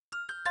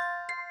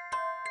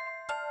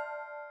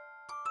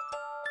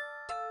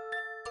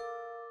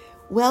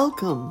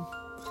Welcome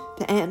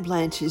to Aunt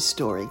Blanche's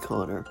Story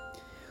Corner,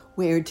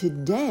 where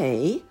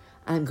today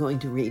I'm going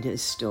to read a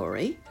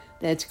story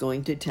that's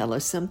going to tell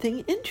us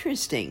something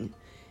interesting.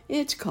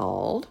 It's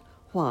called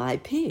Why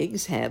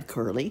Pigs Have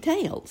Curly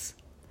Tails,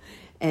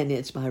 and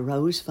it's by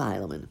Rose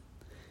Fileman.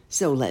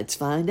 So let's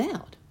find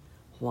out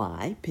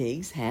why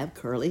pigs have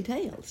curly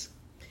tails.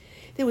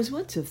 There was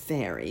once a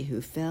fairy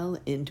who fell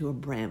into a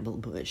bramble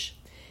bush.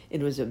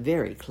 It was a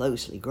very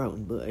closely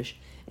grown bush,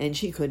 and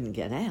she couldn't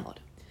get out.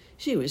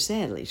 She was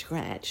sadly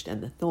scratched,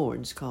 and the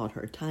thorns caught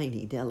her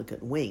tiny,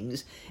 delicate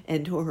wings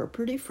and tore her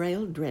pretty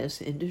frail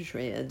dress into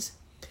shreds.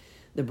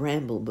 The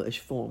bramble bush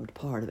formed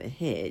part of a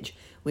hedge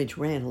which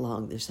ran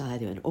along the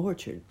side of an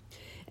orchard,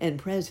 and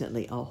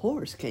presently a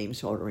horse came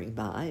sauntering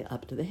by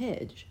up to the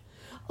hedge.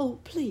 "Oh,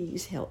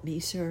 please help me,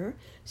 sir,"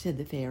 said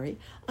the fairy.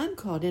 "I'm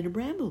caught in a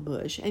bramble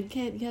bush and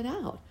can't get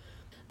out."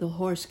 The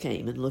horse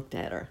came and looked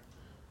at her.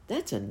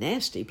 "That's a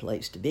nasty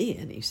place to be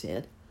in," he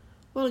said.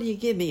 "What'll you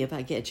give me if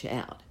I get you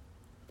out?"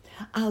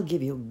 "I'll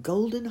give you a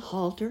golden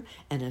halter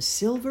and a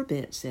silver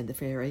bit," said the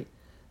fairy.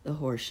 The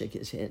horse shook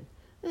his head.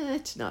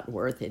 "It's not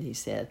worth it," he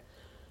said.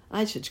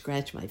 "I should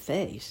scratch my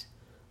face.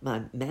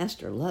 My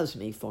master loves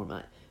me for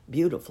my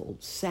beautiful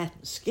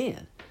satin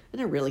skin,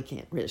 and I really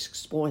can't risk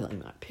spoiling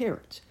my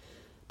appearance.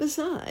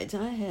 Besides,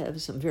 I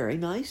have some very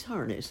nice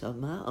harness of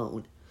my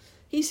own.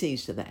 He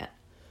sees to that.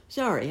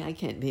 Sorry, I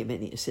can't be of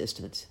any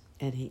assistance."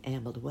 And he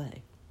ambled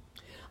away.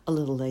 A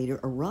little later,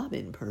 a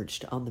robin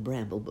perched on the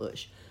bramble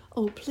bush.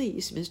 "Oh,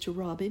 please, Mr.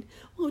 Robin,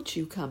 won't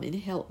you come and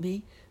help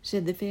me?"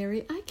 said the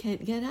fairy. "I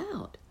can't get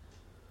out."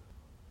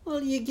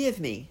 "What'll you give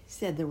me,"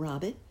 said the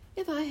robin,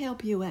 "if I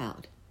help you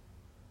out?"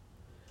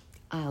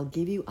 "I'll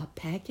give you a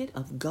packet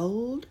of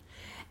gold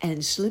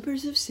and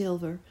slippers of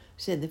silver,"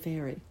 said the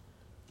fairy.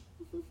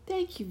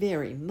 "Thank you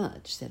very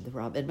much," said the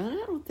robin, "but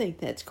I don't think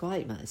that's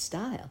quite my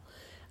style.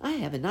 I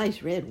have a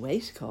nice red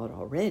waistcoat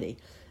already,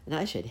 and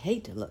I should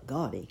hate to look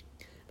gaudy.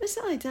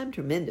 Besides, I'm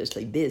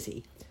tremendously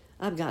busy.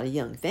 I've got a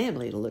young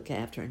family to look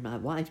after, and my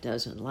wife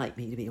doesn't like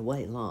me to be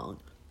away long."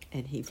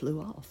 And he flew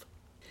off.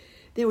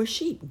 There were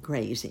sheep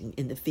grazing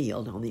in the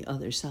field on the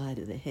other side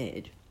of the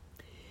hedge,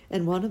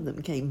 and one of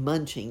them came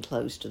munching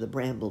close to the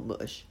bramble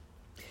bush.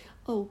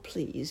 "Oh,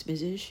 please,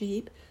 Mrs.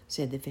 Sheep,"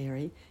 said the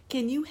fairy,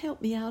 "can you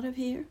help me out of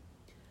here?"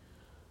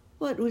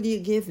 "What will you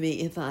give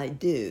me if I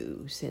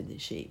do?" said the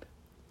sheep.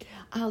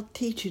 "I'll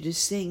teach you to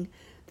sing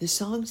the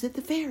songs that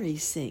the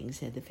fairies sing,"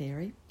 said the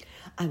fairy.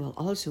 "I will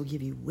also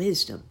give you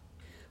wisdom,"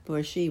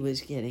 for she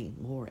was getting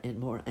more and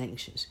more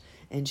anxious,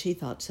 and she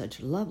thought such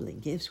lovely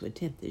gifts would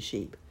tempt the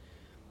sheep.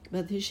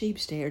 But the sheep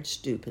stared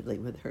stupidly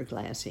with her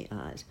glassy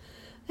eyes.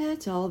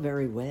 "That's all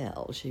very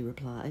well," she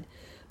replied,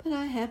 "but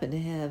I happen to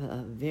have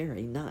a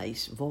very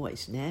nice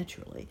voice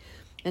naturally,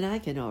 and I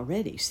can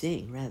already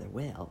sing rather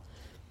well.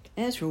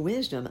 As for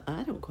wisdom,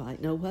 I don't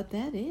quite know what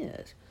that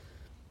is,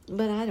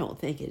 but I don't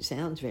think it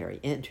sounds very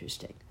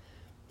interesting.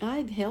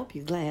 I'd help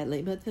you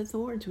gladly, but the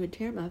thorns would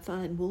tear my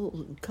fine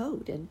woolen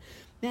coat, and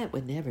that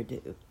would never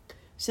do.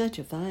 Such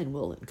a fine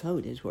woolen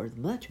coat is worth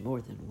much more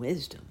than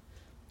wisdom."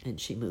 And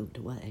she moved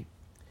away.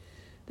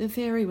 The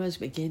fairy was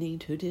beginning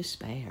to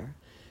despair.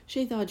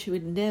 She thought she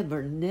would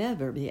never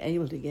be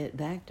able to get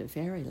back to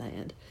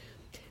fairyland.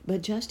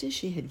 But just as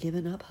she had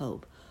given up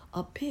hope,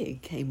 a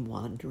pig came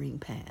wandering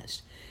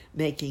past,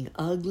 making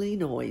ugly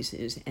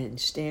noises and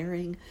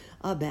staring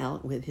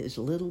about with his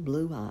little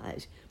blue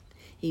eyes.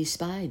 He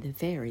spied the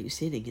fairy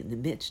sitting in the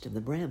midst of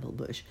the bramble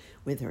bush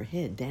with her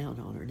head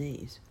down on her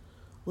knees.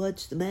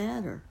 "What's the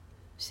matter?"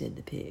 said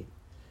the pig.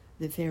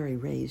 The fairy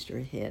raised her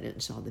head and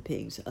saw the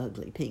pig's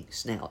ugly pink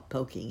snout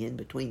poking in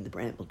between the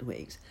bramble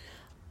twigs.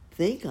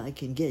 "Think I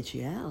can get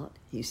you out,"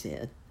 he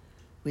said,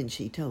 when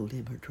she told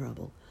him her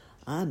trouble.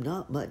 "I'm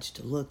not much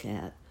to look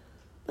at,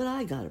 but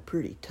I got a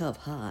pretty tough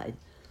hide,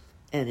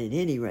 and at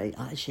any rate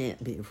I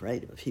shan't be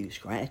afraid of a few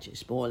scratches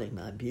spoiling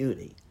my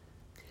beauty."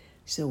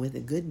 So with a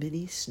good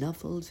many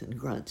snuffles and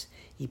grunts,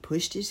 he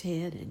pushed his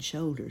head and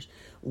shoulders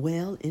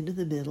well into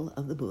the middle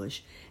of the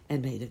bush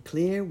and made a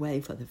clear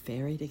way for the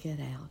fairy to get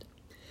out.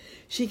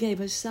 She gave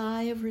a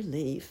sigh of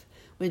relief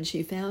when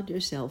she found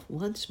herself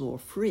once more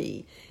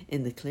free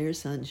in the clear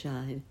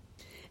sunshine,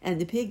 and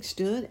the pig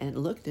stood and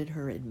looked at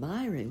her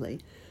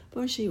admiringly,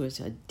 for she was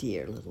a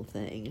dear little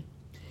thing.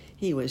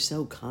 He was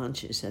so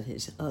conscious of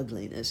his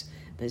ugliness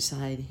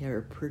beside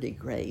her pretty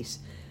grace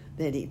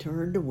that he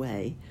turned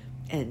away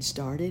and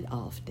started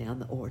off down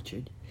the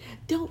orchard.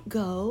 "Don't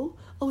go!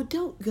 Oh,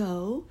 don't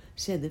go!"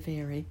 said the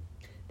fairy.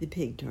 The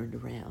pig turned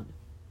around.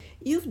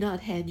 "You've not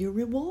had your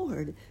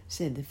reward,"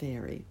 said the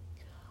fairy.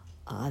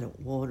 "I don't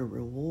want a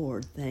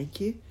reward,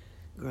 thank you,"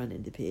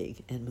 grunted the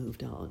pig, and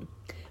moved on.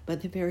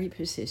 But the fairy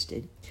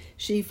persisted.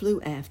 She flew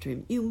after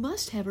him. "You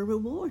must have a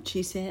reward,"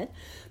 she said.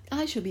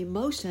 "I shall be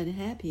most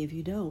unhappy if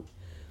you don't."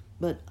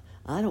 "But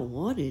I don't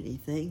want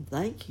anything,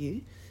 thank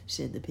you,"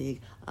 said the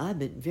pig. "I've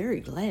been very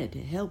glad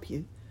to help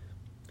you."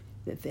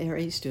 The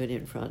fairy stood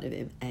in front of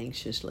him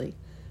anxiously,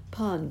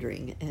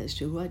 pondering as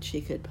to what she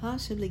could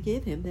possibly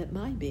give him that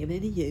might be of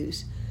any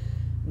use.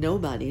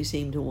 Nobody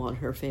seemed to want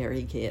her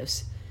fairy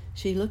gifts.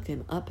 She looked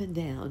him up and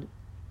down.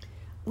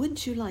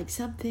 "Wouldn't you like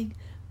something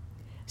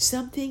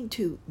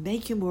to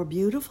make you more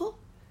beautiful?"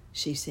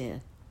 she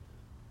said.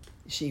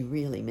 She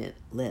really meant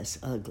less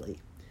ugly,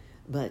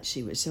 but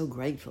she was so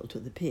grateful to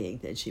the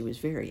pig that she was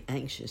very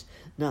anxious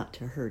not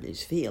to hurt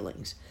his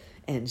feelings,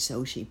 and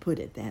so she put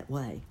it that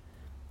way.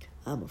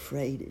 "I'm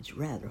afraid it's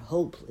rather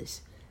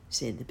hopeless,"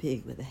 said the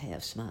pig with a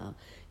half smile.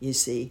 "You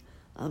see,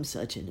 I'm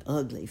such an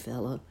ugly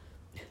fellow.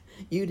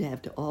 You'd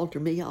have to alter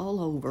me all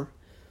over."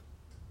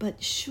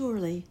 "But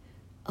surely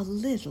a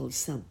little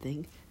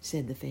something,"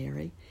 said the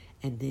fairy,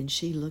 and then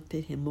she looked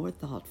at him more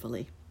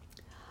thoughtfully.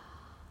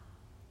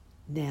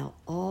 "Now,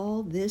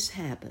 all this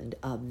happened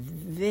a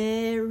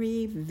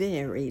very,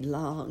 very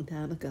long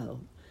time ago,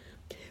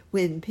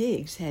 when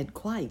pigs had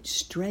quite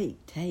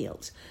straight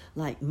tails,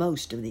 like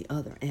most of the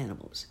other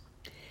animals.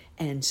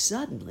 And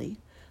suddenly,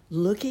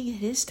 looking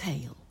at his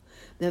tail,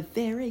 the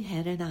fairy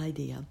had an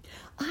idea.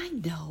 I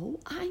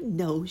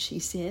know," she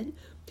said.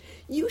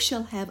 "You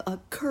shall have a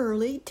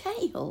curly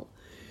tail.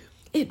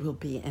 It will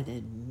be an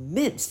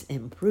immense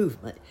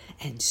improvement,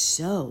 and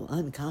so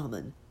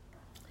uncommon."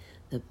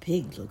 The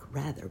pig looked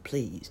rather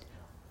pleased.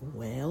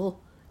 "Well,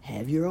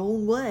 have your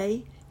own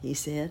way," he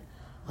said.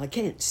 "I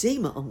can't see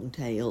my own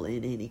tail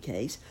in any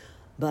case,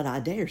 but I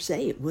dare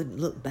say it wouldn't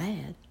look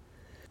bad."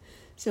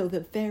 So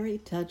the fairy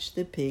touched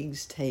the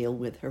pig's tail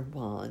with her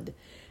wand,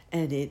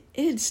 and it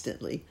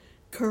instantly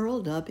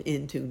curled up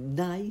into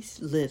nice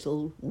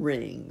little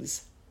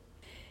rings.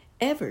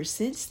 Ever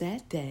since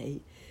that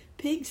day,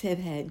 pigs have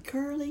had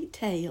curly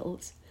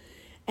tails,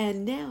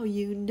 and now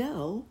you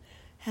know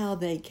how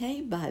they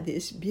came by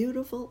this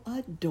beautiful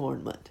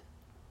adornment.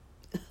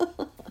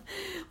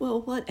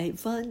 Well, what a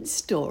fun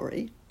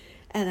story.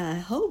 And I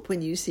hope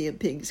when you see a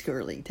pig's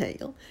curly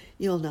tail,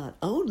 you'll not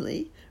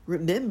only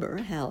remember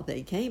how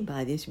they came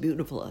by this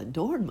beautiful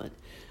adornment,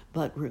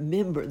 but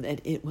remember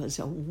that it was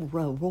a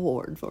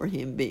reward for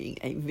him being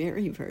a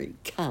very, very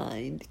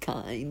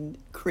kind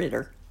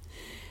critter.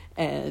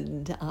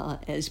 And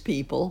as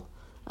people,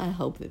 I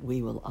hope that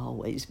we will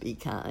always be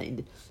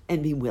kind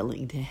and be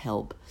willing to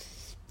help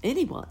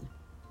anyone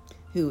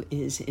who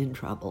is in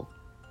trouble.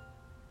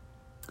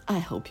 I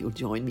hope you'll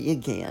join me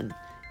again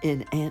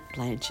in Aunt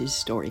Blanche's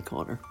Story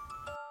Corner.